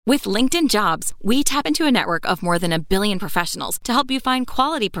With LinkedIn Jobs, we tap into a network of more than 1 billion professionals to help you find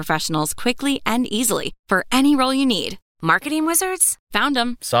quality professionals quickly and easily for any role you need. Marketing wizards? Found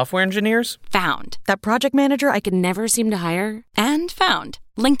them. Software engineers? Found. That project manager I could never seem to hire? And found.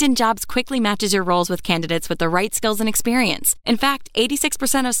 LinkedIn Jobs quickly matches your roles with candidates with the right skills and experience. In fact,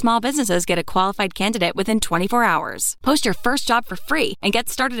 86% of small businesses get a qualified candidate within 24 hours. Post your first job for free and get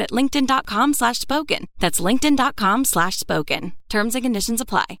started at linkedin.com/spoken. That's linkedin.com/spoken. Terms and conditions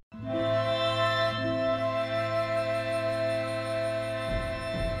apply.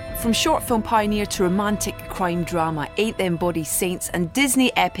 From short film pioneer to romantic crime drama, Ain't Them Bodies Saints and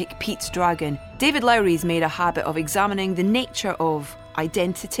Disney epic Pete's Dragon, David Lowery's made a habit of examining the nature of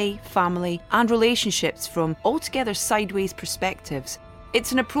identity, family and relationships from altogether sideways perspectives.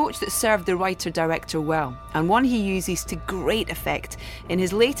 It's an approach that served the writer-director well, and one he uses to great effect in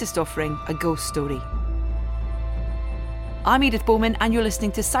his latest offering, A Ghost Story. I'm Edith Bowman and you're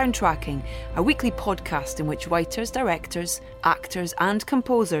listening to Soundtracking, a weekly podcast in which writers, directors, actors and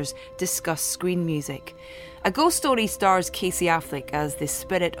composers discuss screen music. A Ghost Story stars Casey Affleck as the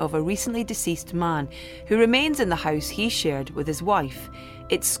spirit of a recently deceased man who remains in the house he shared with his wife.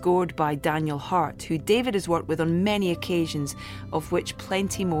 It's scored by Daniel Hart, who David has worked with on many occasions, of which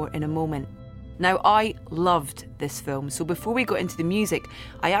plenty more in a moment. Now, I loved this film, so before we got into the music,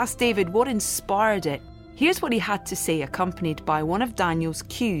 I asked David what inspired it. Here's what he had to say, accompanied by one of Daniel's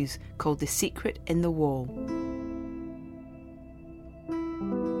cues called The Secret in the Wall.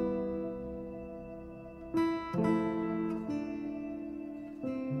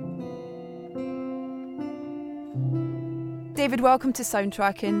 David, welcome to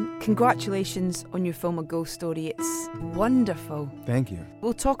Soundtracking. Congratulations on your film A Ghost Story. It's wonderful. Thank you.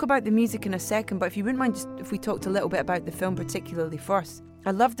 We'll talk about the music in a second, but if you wouldn't mind just if we talked a little bit about the film particularly first. I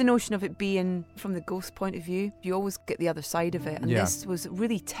love the notion of it being from the ghost point of view. You always get the other side of it, and this was a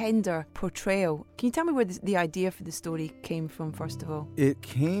really tender portrayal. Can you tell me where the idea for the story came from, first of all? It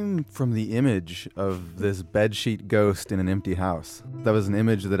came from the image of this bedsheet ghost in an empty house. That was an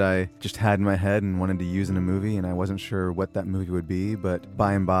image that I just had in my head and wanted to use in a movie, and I wasn't sure what that movie would be, but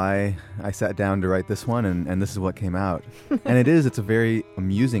by and by, I sat down to write this one, and this is what came out. And it's a very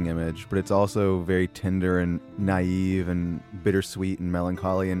amusing image, but it's also very tender and naive and bittersweet and melancholy.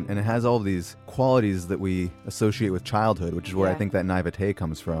 And it has all of these qualities that we associate with childhood, which is where I think that naivete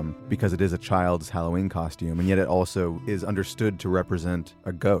comes from, because it is a child's Halloween costume, and yet it also is understood to represent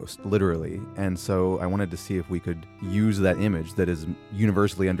a ghost, literally. And so I wanted to see if we could use that image that is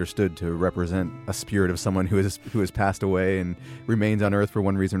universally understood to represent a spirit of someone who has passed away and remains on Earth for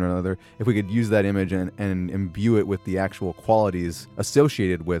one reason or another. If we could use that image and imbue it with the actual qualities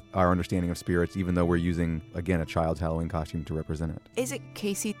associated with our understanding of spirits, even though we're using, again, a child's Halloween costume to represent it. Is it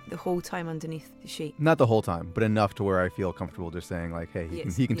Casey the whole time underneath the sheet? Not the whole time, but enough to where I feel comfortable just saying, like, hey,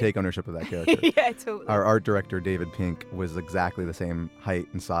 he can take ownership of that character. Yeah, totally. Our art director, David Pink, was exactly the same height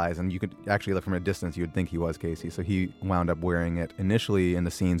and size, and you could actually look from a distance, you would think he was Casey. So he wound up wearing it initially in the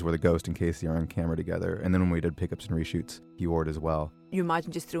scenes where the ghost and Casey are on camera together, and then when we did pickups and reshoots, he wore it as well. You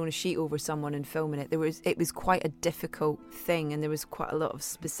imagine just throwing a sheet over someone and filming it. It was quite a difficult thing, and there was quite a lot of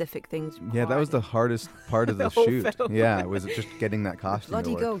specific things required. Yeah, that was the hardest part of the shoot. Film. Yeah, it was just getting that costume Bloody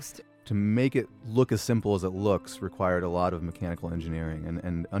to work. ghost. To make it look as simple as it looks required a lot of mechanical engineering,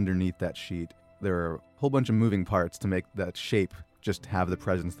 and underneath that sheet there are a whole bunch of moving parts to make that shape just have the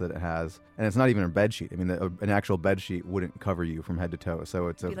presence that it has. And it's not even a bed sheet. I mean, an actual bed sheet wouldn't cover you from head to toe. So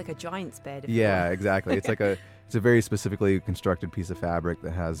it's It'd be like a giant's bed. Yeah, exactly. It's it's a very specifically constructed piece of fabric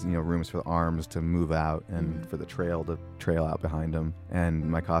that has, rooms for the arms to move out and for the trail to trail out behind them. And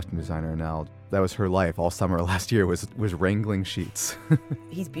my costume designer, Nell, that was her life all summer last year was wrangling sheets.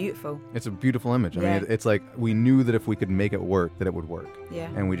 He's beautiful. It's a beautiful image. I Yeah. mean, it's like we knew that if we could make it work, that it would work. Yeah.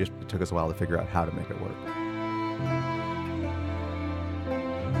 And it took us a while to figure out how to make it work.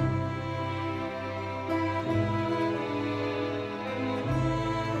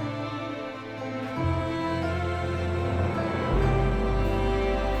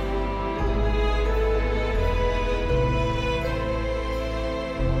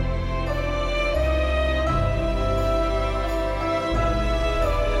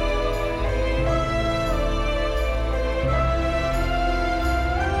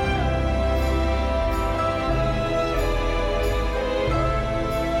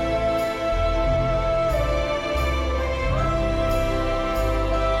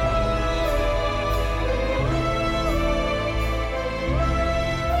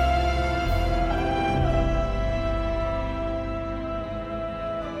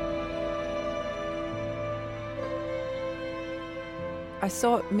 I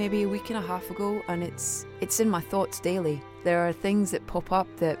saw it maybe a week and a half ago, and it's in my thoughts daily. There are things that pop up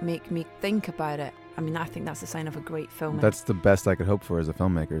that make me think about it. I mean, I think that's a sign of a great film. That's the best I could hope for as a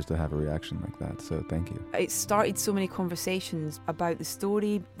filmmaker, is to have a reaction like that, so thank you. It started so many conversations about the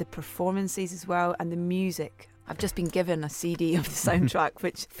story, the performances as well, and the music. I've just been given a CD of the soundtrack,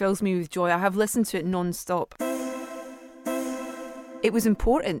 which fills me with joy. I have listened to it non-stop. It was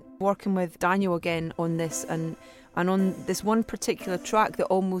important working with Daniel again on this, and on this one particular track that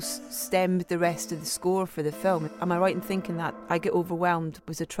almost stemmed the rest of the score for the film. Am I right in thinking that I Get Overwhelmed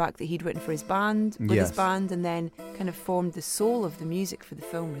was a track that he'd written for his band, with Yes. his band, and then kind of formed the soul of the music for the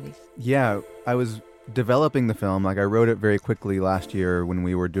film, really? Yeah, I was developing the film. Like, I wrote it very quickly last year when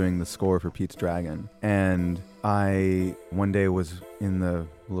we were doing the score for Pete's Dragon. And I one day was in the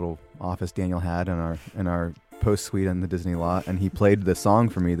little office Daniel had in our post suite on the Disney lot, and he played the song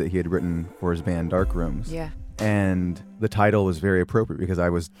for me that he had written for his band Dark Rooms. Yeah. And the title was very appropriate because I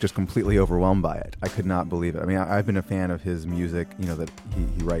was just completely overwhelmed by it. I could not believe it. I mean, I've been a fan of his music, that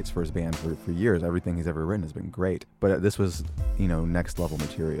he writes for his band for years. Everything he's ever written has been great. But this was, next level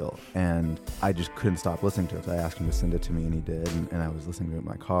material. And I just couldn't stop listening to it. So I asked him to send it to me, and he did. And I was listening to it in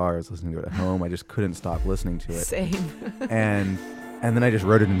my car. I was listening to it at home. I just couldn't stop listening to it. Same. and then I just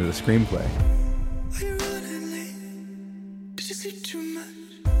wrote it into the screenplay. Are you running late? Did you sleep too much?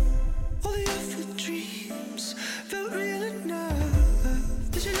 All the awful dreams felt real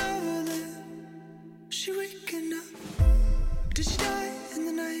enough. Did you love her then? Was she waking up? Did she die in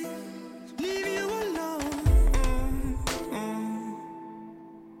the night? Leave you alone.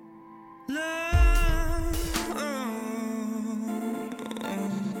 Love.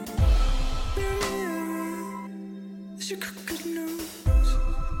 Mirror, is your crooked nose?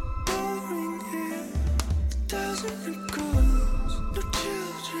 Boring hair, 1,000 wrinkles. No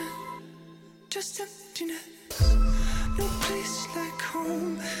children, just emptiness. No place like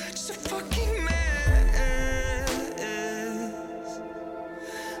home, just a fucking mess.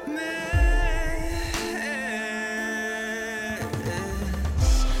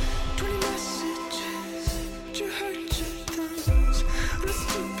 20 messages, you hurt your thumbs. What a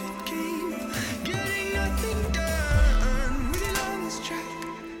stupid game, getting nothing done. With your longest track,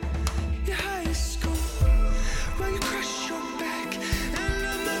 your highest score, while you crush your back and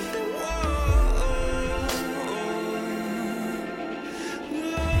I'm at the wall.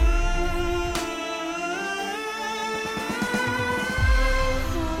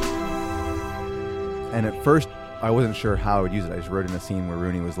 And at first, I wasn't sure how I would use it. I just wrote in a scene where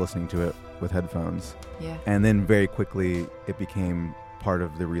Rooney was listening to it with headphones. Yeah. And then very quickly, it became part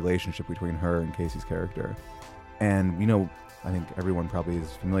of the relationship between her and Casey's character. And, I think everyone probably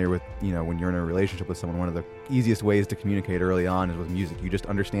is familiar with, when you're in a relationship with someone, one of the easiest ways to communicate early on is with music. You just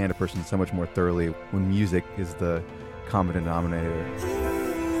understand a person so much more thoroughly when music is the common denominator.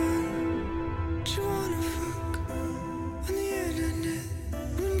 Do you wanna fuck on the internet?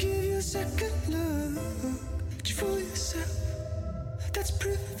 Wouldn't give you a second look. Do you fool yourself? That's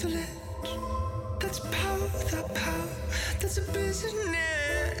privilege. That's power without power. That's a business.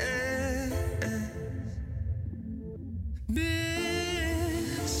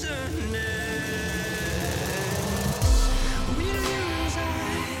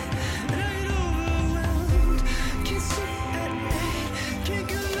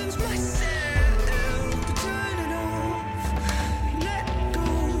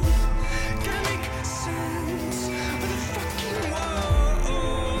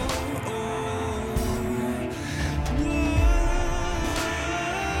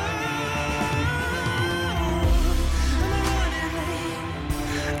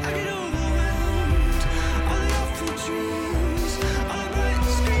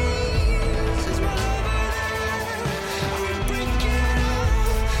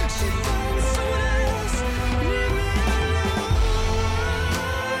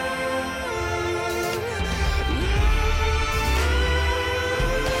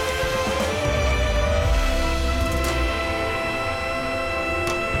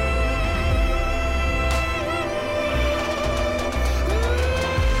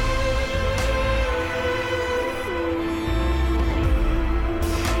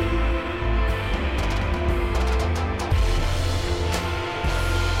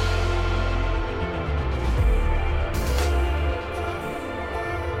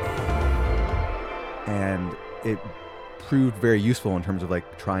 It proved very useful in terms of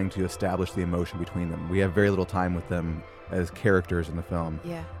trying to establish the emotion between them. We have very little time with them as characters in the film.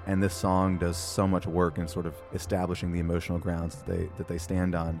 Yeah. And this song does so much work in sort of establishing the emotional grounds that they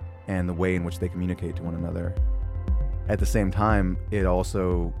stand on and the way in which they communicate to one another. at the same time, it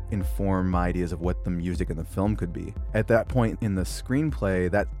also informed my ideas of what the music in the film could be. At that point in the screenplay,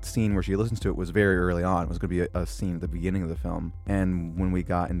 that scene where she listens to it was very early on. It was going to be a scene at the beginning of the film. And when we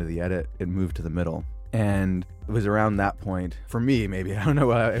got into the edit, it moved to the middle. And it was around that point, for me maybe, I don't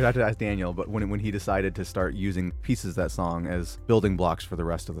know, I have to ask Daniel, but when he decided to start using pieces of that song as building blocks for the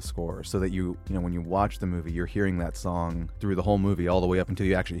rest of the score, so that you know, when you watch the movie, you're hearing that song through the whole movie all the way up until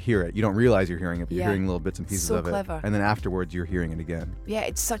you actually hear it. You don't realize you're hearing it, but you're hearing little bits and pieces so of clever. it. And then afterwards, you're hearing it again. Yeah,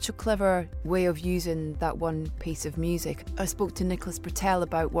 it's such a clever way of using that one piece of music. I spoke to Nicholas Britell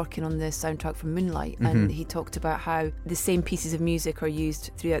about working on the soundtrack for Moonlight, and he talked about how the same pieces of music are used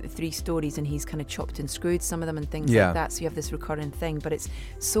throughout the 3 stories, and he's kind of chopped and screwed some of them and things like that, so you have this recurring thing. But it's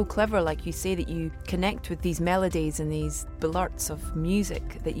so clever, like you say, that you connect with these melodies and these blurts of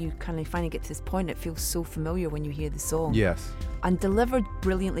music that you kind of finally get to this point. It feels so familiar when you hear the song. Yes. And delivered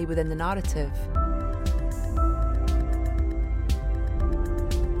brilliantly within the narrative.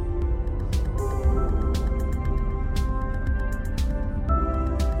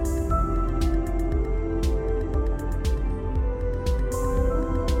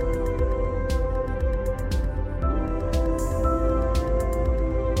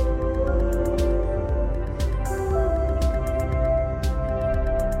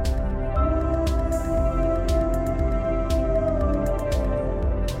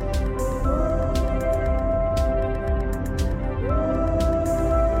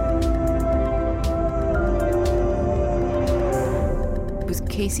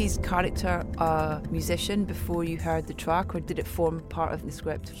 Casey's character a musician before you heard the track, or did it form part of the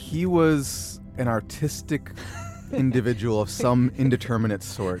script? He was an artistic individual of some indeterminate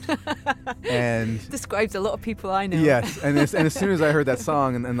sort, and describes a lot of people I know. Yes, and as soon as I heard that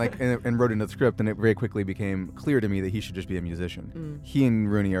song and wrote it into the script, then it very quickly became clear to me that he should just be a musician. He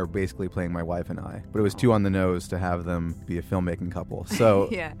and Rooney are basically playing my wife and I, but it was too on the nose to have them be a filmmaking couple. So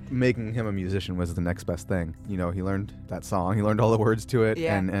making him a musician was the next best thing. You know, he learned that song, he learned all the words to it,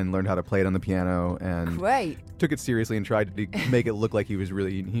 and learned how to play it on the piano, and took it seriously and tried to make it look like he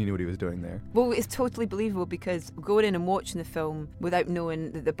knew what he was doing there. Well, it's totally believable, because going in and watching the film without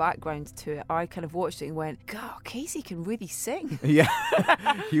knowing the background to it, I kind of watched it and went, God, Casey can really sing. Yeah,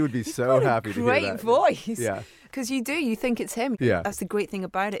 he would be so happy to hear that. Great voice. Yeah. Because you think it's him. Yeah. That's the great thing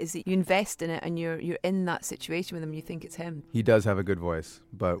about it, is that you invest in it and you're in that situation with him and you think it's him. He does have a good voice,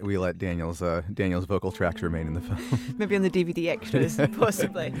 but we let Daniel's vocal tracks remain in the film. Maybe on the DVD extras,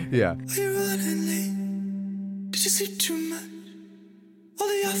 possibly. Yeah. Are you running late? Did you sleep too much? All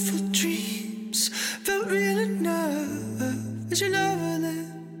the awful dreams felt real enough. Is your lover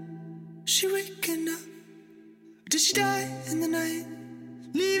there? She waking up? Did she die in the night?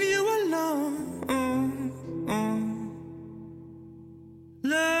 Leave you alone?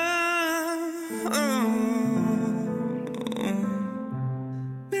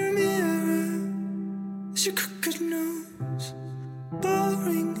 Mirror, mirror, is your crooked nose?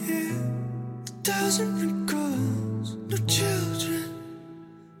 Boring hair, 1,000 wrinkles. No children,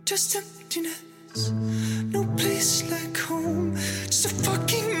 just emptiness. No place like home, just a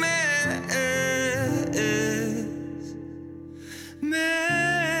fucking mess.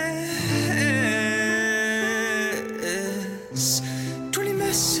 20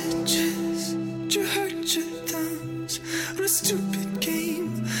 messages, you hurt your thumbs. What a stupid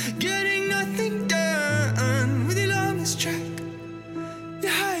game, getting nothing done. With your longest track,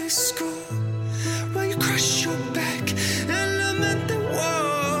 your highest score, while you crush your back and lament the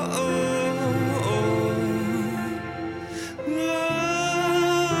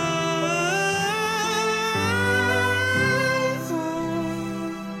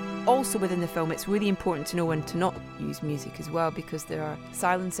Also within the film, it's really important to know when to not use music as well, because there are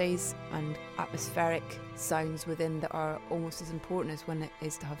silences and atmospheric sounds within that are almost as important as when it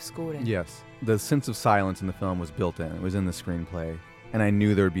is to have scoring. Yes. The sense of silence in the film was built in. It was in the screenplay. And I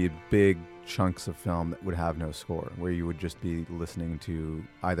knew there would be big chunks of film that would have no score, where you would just be listening to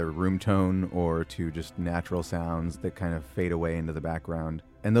either room tone or to just natural sounds that kind of fade away into the background.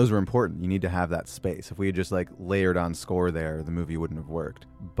 And those were important. You need to have that space. If we had just layered on score there, the movie wouldn't have worked.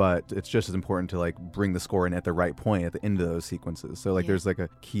 But it's just as important to bring the score in at the right point at the end of those sequences. So there's a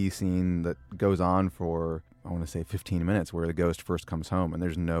key scene that goes on for, I want to say 15 minutes, where the ghost first comes home and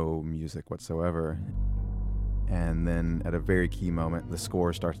there's no music whatsoever. and then at a very key moment, the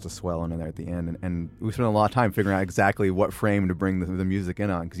score starts to swell in there at the end, and we spent a lot of time figuring out exactly what frame to bring the music in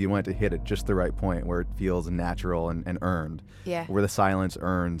on, because you want it to hit at just the right point where it feels natural and earned, where the silence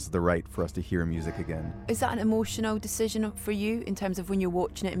earns the right for us to hear music again. Is that an emotional decision for you in terms of when you're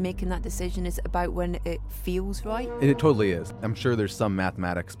watching it and making that decision? Is it about when it feels right? It totally is. I'm sure there's some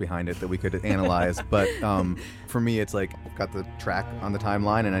mathematics behind it that we could analyze, but for me, it's like I've got the track on the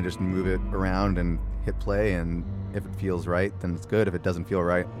timeline and I just move it around and hit play, and if it feels right, then it's good. If it doesn't feel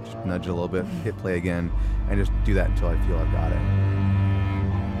right, just nudge it a little bit, hit play again, and just do that until I feel I've got it.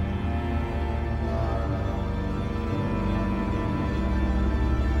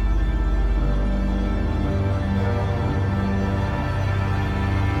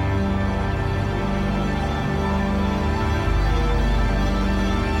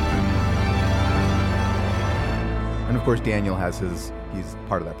 And of course, Daniel has he's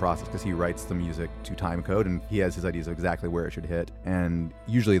part of that process because he writes the music to time code and he has his ideas of exactly where it should hit. And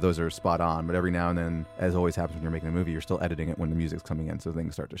usually those are spot on, but every now and then, as always happens when you're making a movie, you're still editing it when the music's coming in, so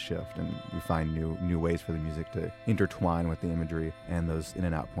things start to shift and we find new ways for the music to intertwine with the imagery, and those in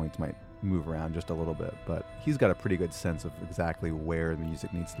and out points might move around just a little bit. But he's got a pretty good sense of exactly where the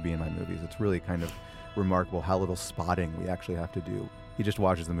music needs to be in my movies. It's really kind of remarkable how little spotting we actually have to do. He just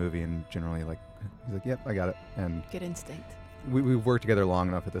watches the movie and generally he's like, yep, I got it. And good instinct. We've worked together long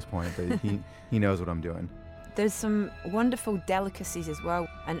enough at this point that he knows what I'm doing. There's some wonderful delicacies as well,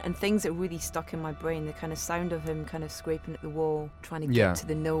 and things that really stuck in my brain. The kind of sound of him kind of scraping at the wall, trying to get to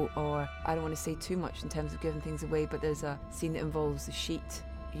the note, or I don't want to say too much in terms of giving things away, but there's a scene that involves the sheet.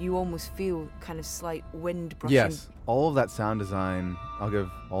 You almost feel kind of slight wind brushing. Yes, all of that sound design, I'll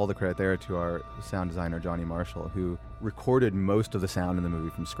give all the credit there to our sound designer, Johnny Marshall, who recorded most of the sound in the movie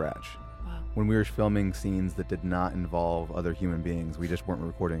from scratch. Wow. When we were filming scenes that did not involve other human beings, we just weren't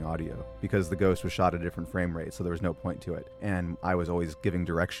recording audio because the ghost was shot at a different frame rate, so there was no point to it. And I was always giving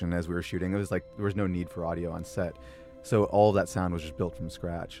direction as we were shooting. It was like there was no need for audio on set. So all of that sound was just built from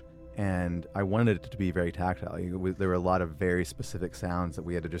scratch. And I wanted it to be very tactile. There were a lot of very specific sounds that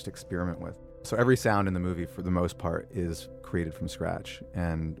we had to just experiment with. So every sound in the movie, for the most part, is created from scratch,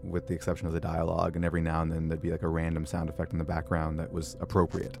 and with the exception of the dialogue, and every now and then there'd be like a random sound effect in the background that was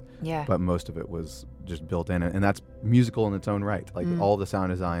appropriate. Yeah. But most of it was just built in, and that's musical in its own right. Like all the sound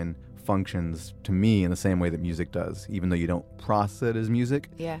design functions to me in the same way that music does, even though you don't process it as music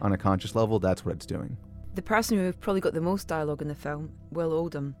on a conscious level. That's what it's doing. The person who probably got the most dialogue in the film, Will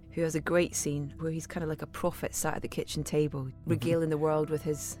Oldham, who has a great scene where he's kind of like a prophet sat at the kitchen table, regaling the world with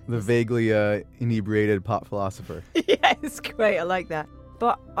his vaguely inebriated pop philosopher. Yeah, it's great. I like that.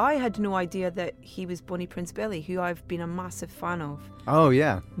 But I had no idea that he was Bonnie Prince Billy, who I've been a massive fan of. Oh,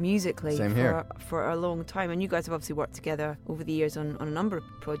 yeah. Musically. Same here. For a long time. And you guys have obviously worked together over the years on a number of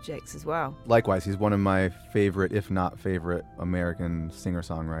projects as well. Likewise, he's one of my favorite, if not favorite, American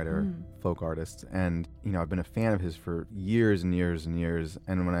singer-songwriter, folk artists. And, I've been a fan of his for years and years and years.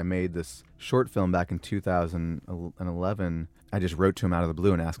 And when I made this short film back in 2011, I just wrote to him out of the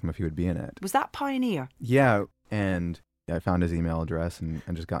blue and asked him if he would be in it. Was that Pioneer? Yeah, and I found his email address and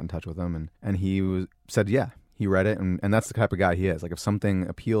just got in touch with him, and he said yeah. He read it, and that's the type of guy he is. Like, if something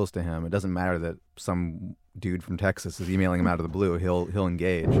appeals to him, it doesn't matter that some dude from Texas is emailing him out of the blue. He'll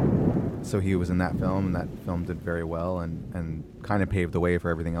engage. So he was in that film, and that film did very well, and kind of paved the way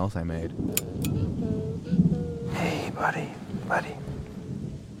for everything else I made. Hey, buddy.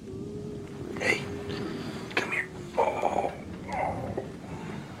 Hey, come here. Oh.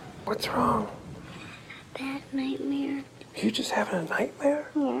 What's wrong? Bad nightmare. You just having a nightmare?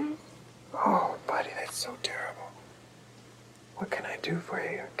 Yeah. Oh, buddy, that's so terrible. What can I do for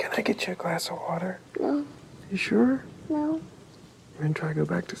you? Can I get you a glass of water? No. You sure? No. You gonna try to go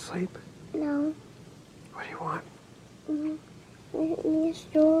back to sleep? No. What do you want? Read me a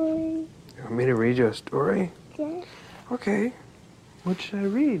story. You want me to read you a story? Yes. Okay. What should I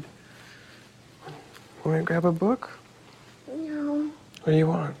read? Want me to grab a book? No. What do you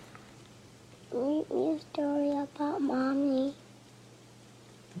want? Read me a story about Mommy.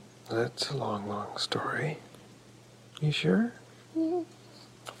 That's a long, long story. You sure? Yes.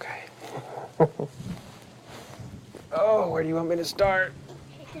 Okay. Oh, where do you want me to start?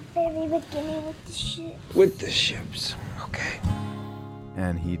 At the very beginning with the ship. With the ships. Okay.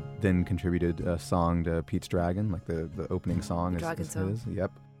 And he then contributed a song to Pete's Dragon, like the opening song. Dragon is song. his.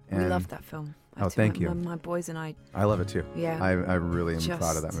 Yep. We And loved that film. Oh, thank you. My boys and I. I love it too. Yeah. I really am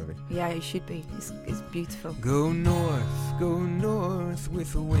proud of that movie. Yeah, it should be. It's beautiful. Go north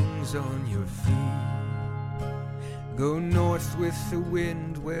with the wings on your feet. Go north with the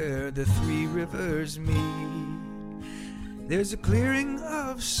wind where the three rivers meet. There's a clearing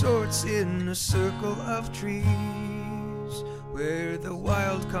of sorts in a circle of trees, where the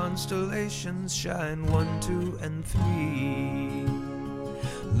wild constellations shine 1, 2, and 3.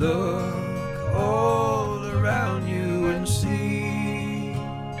 Look all around you and see,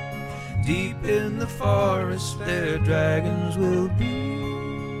 deep in the forest there dragons will be.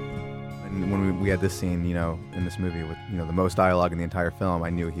 And when we had this scene, in this movie with, the most dialogue in the entire film, I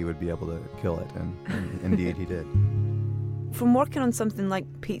knew he would be able to kill it, and indeed he did. From working on something like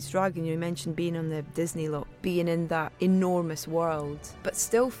Pete's Dragon, you mentioned being on the Disney lot, being in that enormous world, but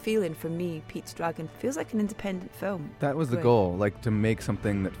still feeling, for me, Pete's Dragon feels like an independent film. That was the goal, to make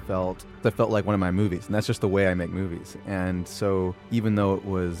something that felt like one of my movies, and that's just the way I make movies. And so even though it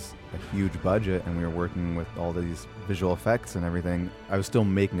was a huge budget and we were working with all these visual effects and everything, I was still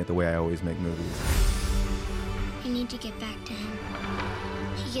making it the way I always make movies. I need to get back to him.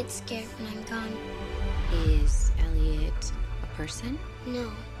 He gets scared when I'm gone. Is Elliot a person?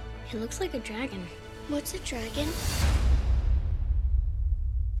 No, he looks like a dragon. What's a dragon?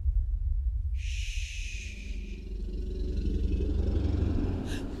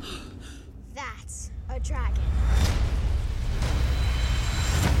 That's a dragon.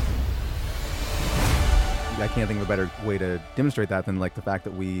 I can't think of a better way to demonstrate that than the fact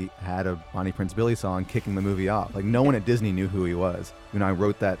that we had a Bonnie Prince Billy song kicking the movie off. No one at Disney knew who he was. I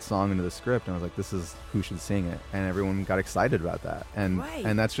wrote that song into the script and I was like, this is who should sing it, and everyone got excited about that. And right.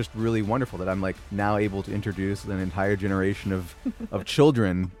 And that's just really wonderful that I'm now able to introduce an entire generation of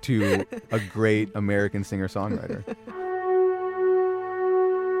children to a great American singer-songwriter.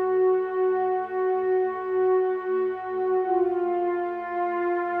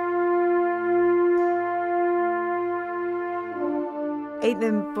 Ain't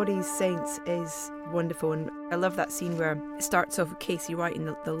Them Bodies Saints is wonderful, and I love that scene where it starts off with Casey writing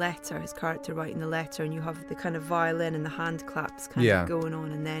the letter, his character writing the letter, and you have the kind of violin and the hand claps kind of going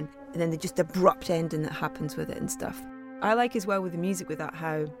on, and then the just abrupt ending that happens with it and stuff. I like as well with the music with that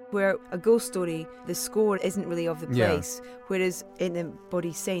how where a ghost story, the score isn't really of the place, whereas Ain't Them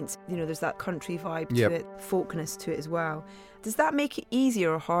Bodies Saints, there's that country vibe to it, folkness to it as well. Does that make it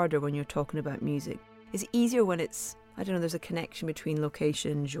easier or harder when you're talking about music? Is it easier when it's, I don't know, there's a connection between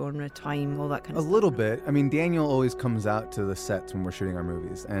location, genre, time, all that kind of stuff? A little bit. Daniel always comes out to the sets when we're shooting our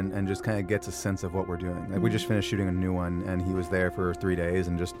movies and just kind of gets a sense of what we're doing. We just finished shooting a new one and he was there for 3 days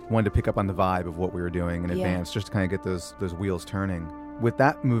and just wanted to pick up on the vibe of what we were doing in advance, just to kind of get those wheels turning. With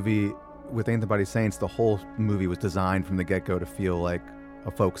that movie, with Ain't Them Bodies Saints, the whole movie was designed from the get-go to feel like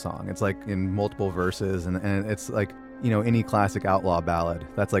a folk song. It's in multiple verses and it's any classic outlaw ballad.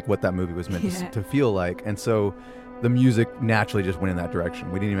 That's what that movie was meant to feel like. And so the music naturally just went in that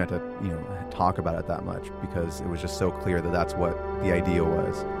direction. We didn't even have to, talk about it that much because it was just so clear that that's what the idea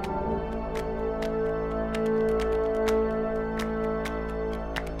was.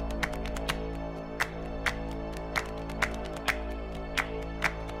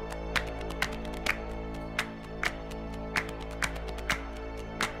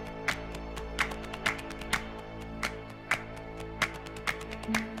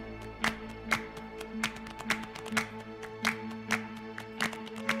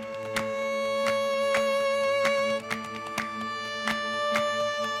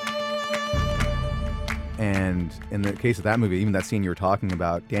 And in the case of that movie, even that scene you were talking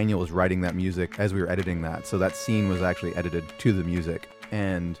about, Daniel was writing that music as we were editing that. So that scene was actually edited to the music.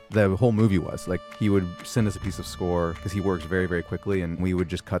 And the whole movie was he would send us a piece of score because he works very, very quickly, and we would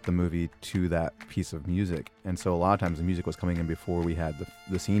just cut the movie to that piece of music. And so a lot of times the music was coming in before we had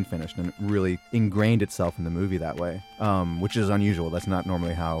the scene finished, and it really ingrained itself in the movie that way, which is unusual. That's not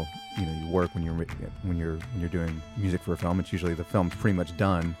normally how you work when you're doing music for a film. It's usually the film's pretty much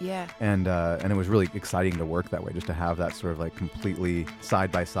done. Yeah. And it was really exciting to work that way, just to have that sort of completely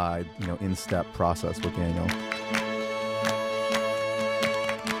side by side, in step process with Daniel.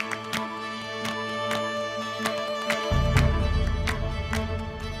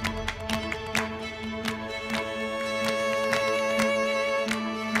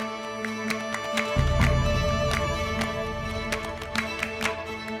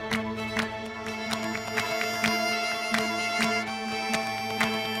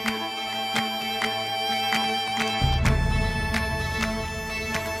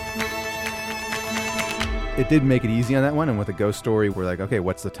 It did make it easy on that one, and with a ghost story, we're okay,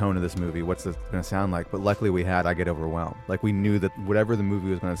 what's the tone of this movie? What's it going to sound like? But luckily we had I Get Overwhelmed. We knew that whatever the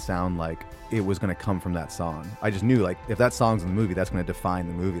movie was going to sound like, it was going to come from that song. I just knew, if that song's in the movie, that's going to define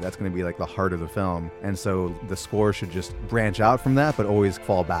the movie. That's going to be, the heart of the film. And so the score should just branch out from that, but always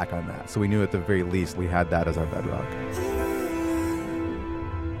fall back on that. So we knew at the very least we had that as our bedrock.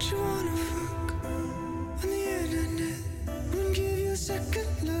 Do you wanna fuck on the internet?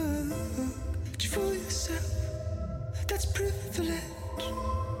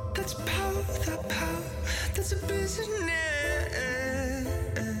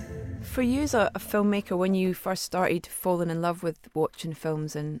 For you as a filmmaker, when you first started falling in love with watching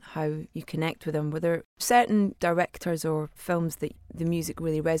films and how you connect with them, were there certain directors or films that the music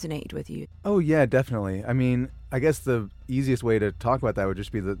really resonated with you? Oh, yeah, definitely. I mean, I guess the easiest way to talk about that would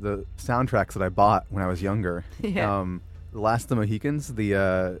just be the soundtracks that I bought when I was younger. Yeah. The Last of the Mohicans,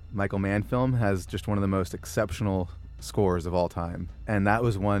 the Michael Mann film, has just one of the most exceptional scores of all time. And that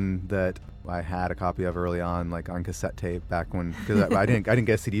was one that I had a copy of early on, like on cassette tape back when, because I didn't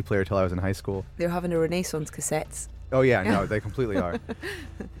get a CD player till I was in high school. They're having a renaissance cassettes. Oh yeah, no, they completely are.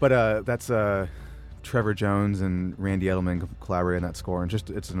 But that's Trevor Jones and Randy Edelman collaborated on that score, and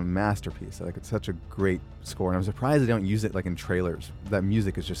it's a masterpiece. Like, it's such a great score, and I'm surprised they don't use it like in trailers. That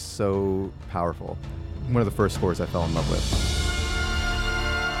music is just so powerful. One of the first scores I fell in love with.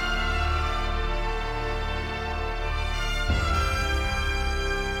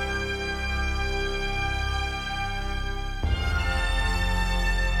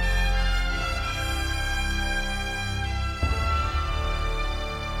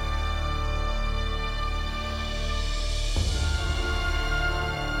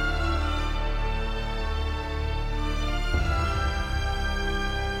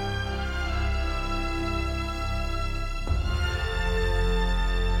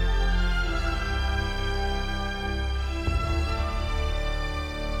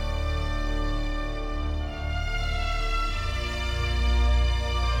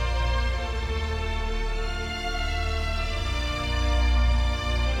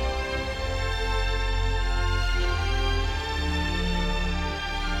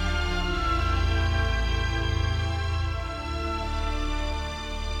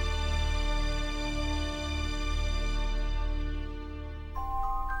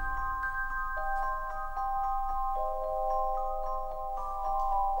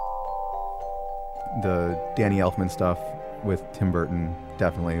 The Danny Elfman stuff with Tim Burton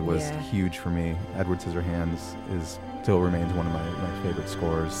definitely was huge for me. Edward Scissorhands still remains one of my favorite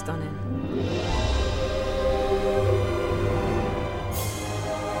scores. Stunning.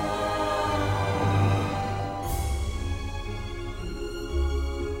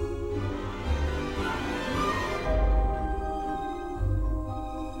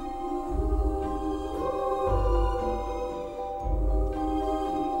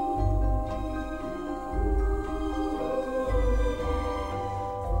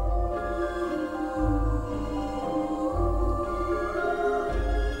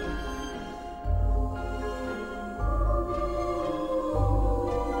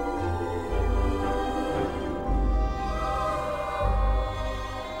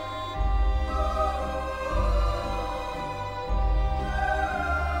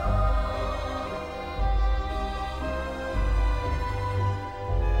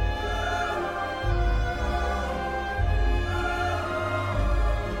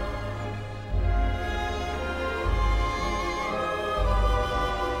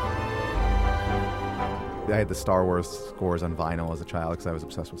 I had the Star Wars scores on vinyl as a child because I was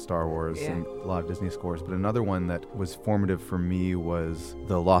obsessed with Star Wars and a lot of Disney scores. But another one that was formative for me was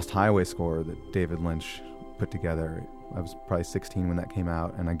the Lost Highway score that David Lynch put together. I was probably 16 when that came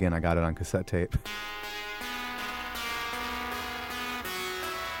out, and again, I got it on cassette tape.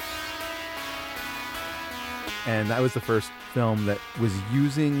 And that was the first film that was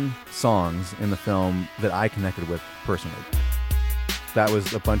using songs in the film that I connected with personally. That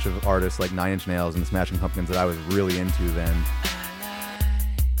was a bunch of artists like Nine Inch Nails and the Smashing Pumpkins that I was really into then.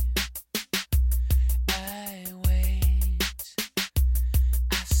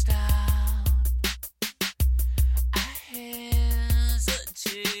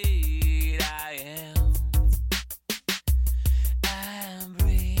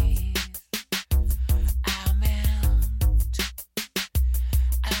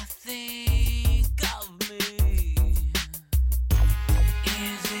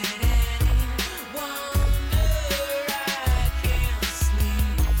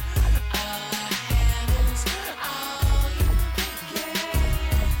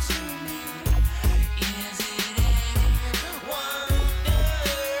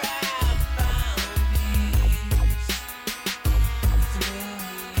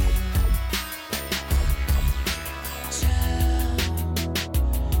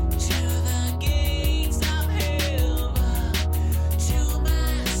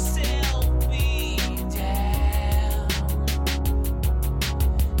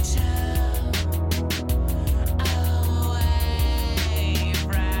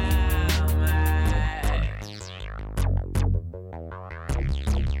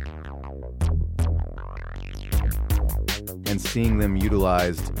 And seeing them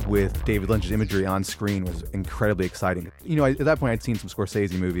utilized with David Lynch's imagery on screen was incredibly exciting. You know, at that point I'd seen some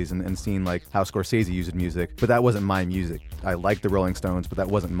Scorsese movies and seen like how Scorsese used music, but that wasn't my music. I liked the Rolling Stones, but that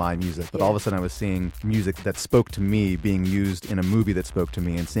wasn't my music. But all of a sudden I was seeing music that spoke to me being used in a movie that spoke to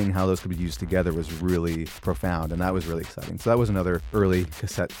me, and seeing how those could be used together was really profound, and that was really exciting. So that was another early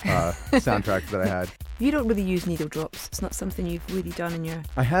cassette soundtrack that I had. You don't really use needle drops. It's not something you've really done in your...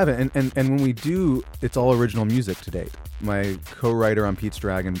 I haven't, and when we do, it's all original music to date. My co-writer on Pete's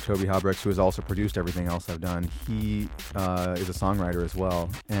Dragon, Toby Hobrex, who has also produced everything else I've done, he is a songwriter as well.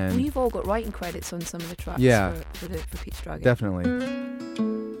 And you've all got writing credits on some of the tracks for Pete's Dragon. Definitely.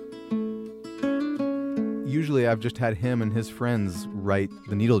 Usually I've just had him and his friends write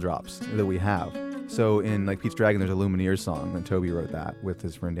the needle drops that we have. So in like Pete's Dragon, there's a Lumineers song, and Toby wrote that with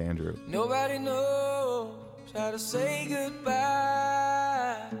his friend Andrew. Nobody knows how to say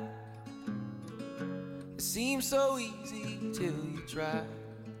goodbye. It seems so easy till you try.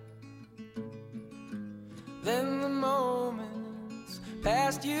 Then the moments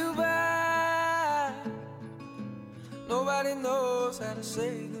passed you by. Nobody knows how to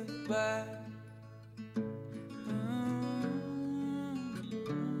say goodbye.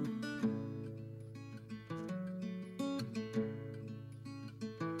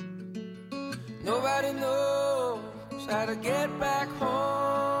 Nobody knows how to get back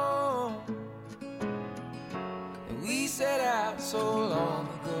home. And we set out so long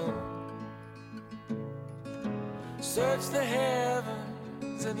ago. Search the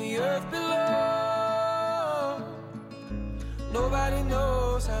heavens and the earth below. Nobody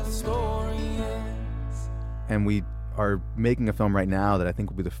knows how the story ends. And we are making a film right now that I think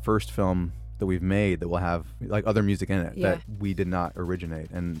will be the first film that we've made that will have like other music in it that we did not originate,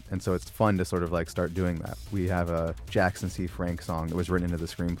 and so it's fun to sort of like start doing that. We have a Jackson C. Frank song that was written into the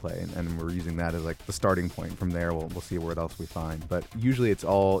screenplay, and we're using that as like the starting point. From there we'll see what else we find, but usually it's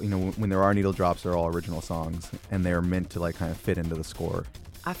all, you know, when there are needle drops, they're all original songs, and they're meant to like kind of fit into the score.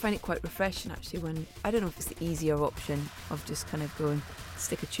 I find it quite refreshing actually when, I don't know if it's the easier option of just kind of going,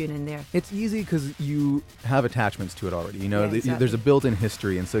 stick a tune in there. It's easy because you have attachments to it already. You know, exactly. There's a built-in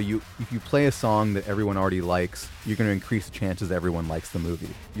history, and so if you play a song that everyone already likes, you're going to increase the chances that everyone likes the movie.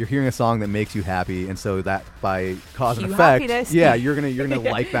 You're hearing a song that makes you happy, and so that by cause and effect, happiness. you're gonna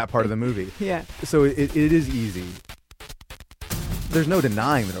like that part of the movie. Yeah. So it is easy. There's no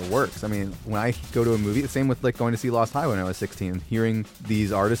denying that it works. I mean, when I go to a movie, the same with like going to see Lost Highway when I was 16, and hearing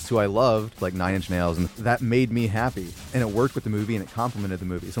these artists who I loved, like Nine Inch Nails, and that made me happy. And it worked with the movie, and it complemented the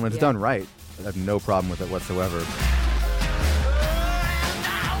movie. So when it's done right, I have no problem with it whatsoever.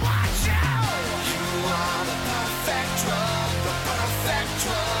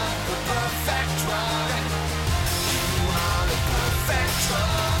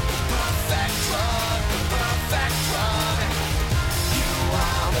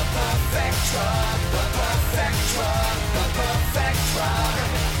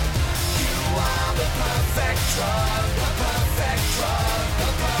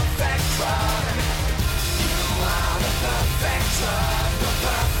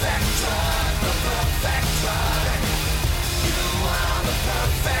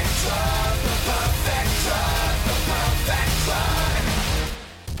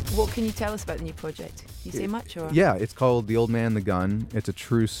 What can you tell us about the new project? Can you say much? Or? Yeah, it's called The Old Man, the Gun. It's a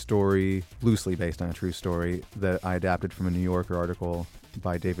true story, loosely based on a true story, that I adapted from a New Yorker article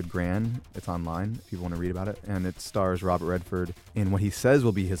by David Gran. It's online if you want to read about it. And it stars Robert Redford in what he says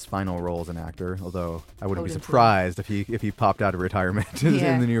will be his final role as an actor, although I wouldn't be surprised if he popped out of retirement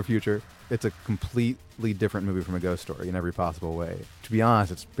in the near future. It's a completely different movie from A Ghost Story in every possible way. To be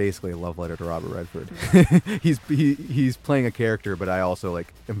honest, it's basically a love letter to Robert Redford. He's playing a character, but I also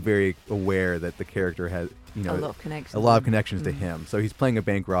like am very aware that the character has, you know, a lot of connections to him. So he's playing a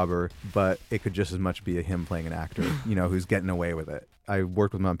bank robber, but it could just as much be him playing an actor, you know, who's getting away with it. I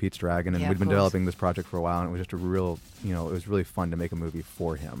worked with him on Pete's Dragon, and we'd been developing this project for a while, and it was just a real, you know, it was really fun to make a movie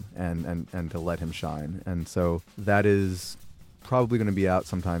for him and to let him shine. And so that is probably going to be out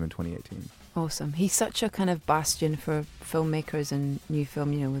sometime in 2018. Awesome. He's such a kind of bastion for filmmakers and new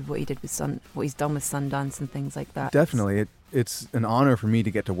film, you know, with what he did with what he's done with Sundance and things like that. Definitely. It's an honor for me to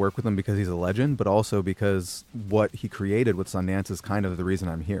get to work with him because he's a legend, but also because what he created with Sundance is kind of the reason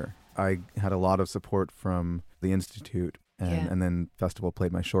I'm here. I had a lot of support from the Institute, and then Festival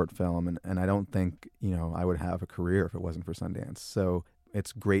played my short film, and I don't think, you know, I would have a career if it wasn't for Sundance. So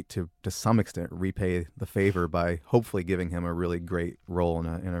it's great to some extent repay the favor by hopefully giving him a really great role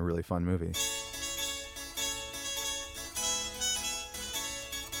in a really fun movie.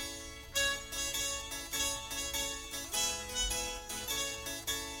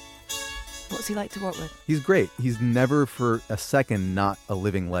 What's he like to work with? He's great. He's never for a second not a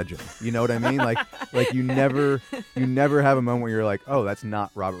living legend. You know what I mean? Like you never have a moment where you're like, oh, that's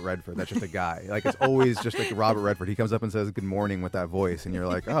not Robert Redford. That's just a guy. Like it's always just like Robert Redford. He comes up and says good morning with that voice, and you're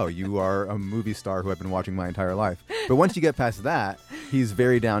like, oh, you are a movie star who I've been watching my entire life. But once you get past that, he's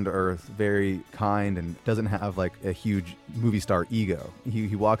very down to earth, very kind, and doesn't have like a huge movie star ego.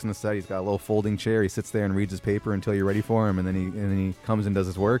 He walks on the set. He's got a little folding chair. He sits there and reads his paper until you're ready for him, and then he comes and does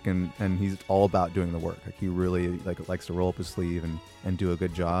his work, and he's all about doing the work. Like he really likes to roll up his sleeve and do a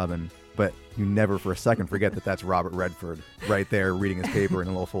good job. But you never for a second forget that that's Robert Redford right there reading his paper in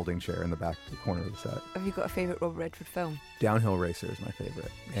a little folding chair in the back corner of the set. Have you got a favourite Robert Redford film? Downhill Racer is my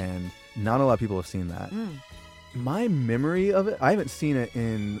favorite, and not a lot of people have seen that. My memory of it, I haven't seen it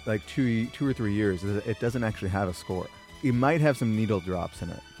in like 2 or 3 years. It doesn't actually have a score. It might have some needle drops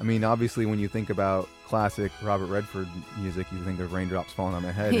in it. I mean, obviously, when you think about classic Robert Redford music, you think of Raindrops Falling on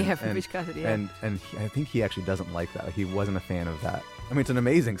My Head. Yeah, from Beach Cassidy. Yeah. And I think he actually doesn't like that. He wasn't a fan of that. I mean, it's an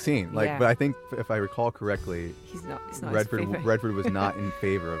amazing scene. But I think if I recall correctly, it's not Redford was not in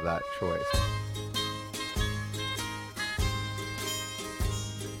favor of that choice.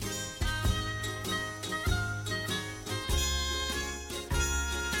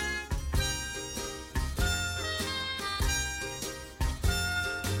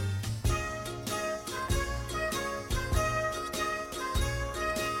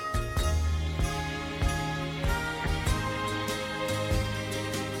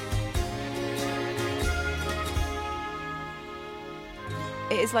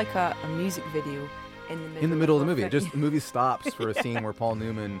 It is like a music video in the middle of the movie. The movie stops for a scene where Paul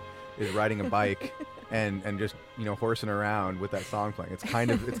Newman is riding a bike and just horsing around with that song playing. It's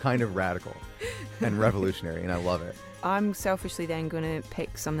kind of radical and revolutionary, and I love it. I'm selfishly then going to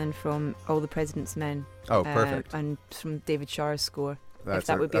pick something from All the President's Men. Oh, perfect. And from David Shar's score. That's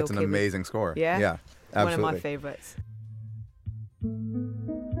an amazing score. Yeah? Yeah, absolutely. One of my favourites.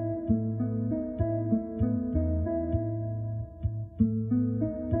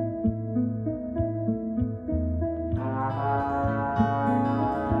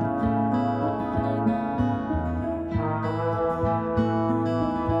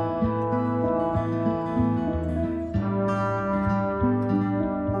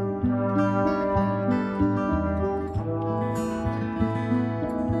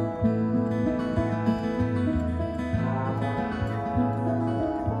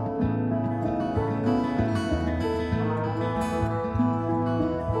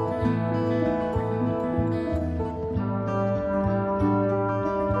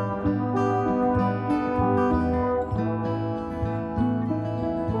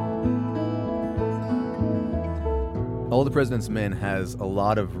 All the President's Men has a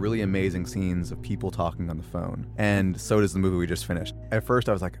lot of really amazing scenes of people talking on the phone, and so does the movie we just finished. At first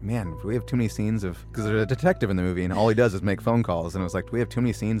I was like, man, do we have too many scenes because there's a detective in the movie and all he does is make phone calls, and I was like, do we have too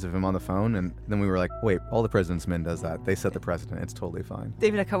many scenes of him on the phone? And then we were like, wait, All the President's Men does that. They set the precedent. It's totally fine.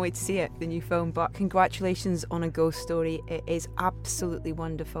 David, I can't wait to see it, the new film, but congratulations on A Ghost Story. It is absolutely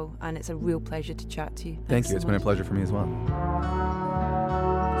wonderful, and it's a real pleasure to chat to you. Thank you. It's been a pleasure for me as well.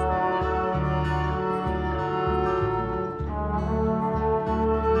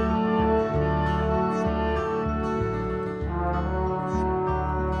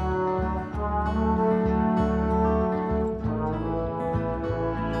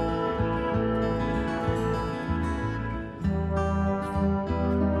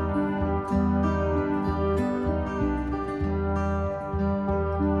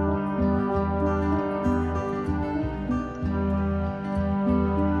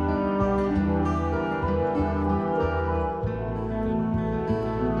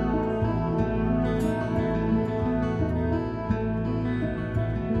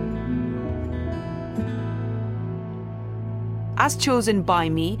 As chosen by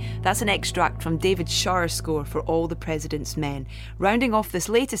me, that's an extract from David Shar's score for All the President's Men, rounding off this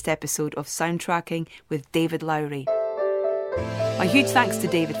latest episode of Soundtracking with David Lowery. A huge thanks to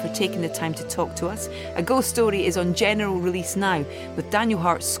David for taking the time to talk to us. A Ghost Story is on general release now, with Daniel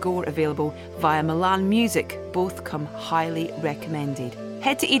Hart's score available via Milan Music. Both come highly recommended.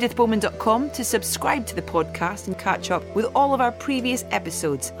 Head to edithbowman.com to subscribe to the podcast and catch up with all of our previous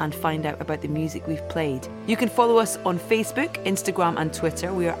episodes and find out about the music we've played. You can follow us on Facebook, Instagram and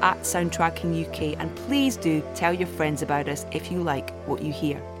Twitter. We are at Soundtracking UK, and please do tell your friends about us if you like what you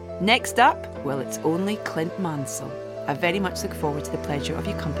hear. Next up, well, it's only Clint Mansell. I very much look forward to the pleasure of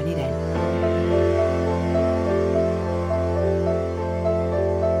your company then.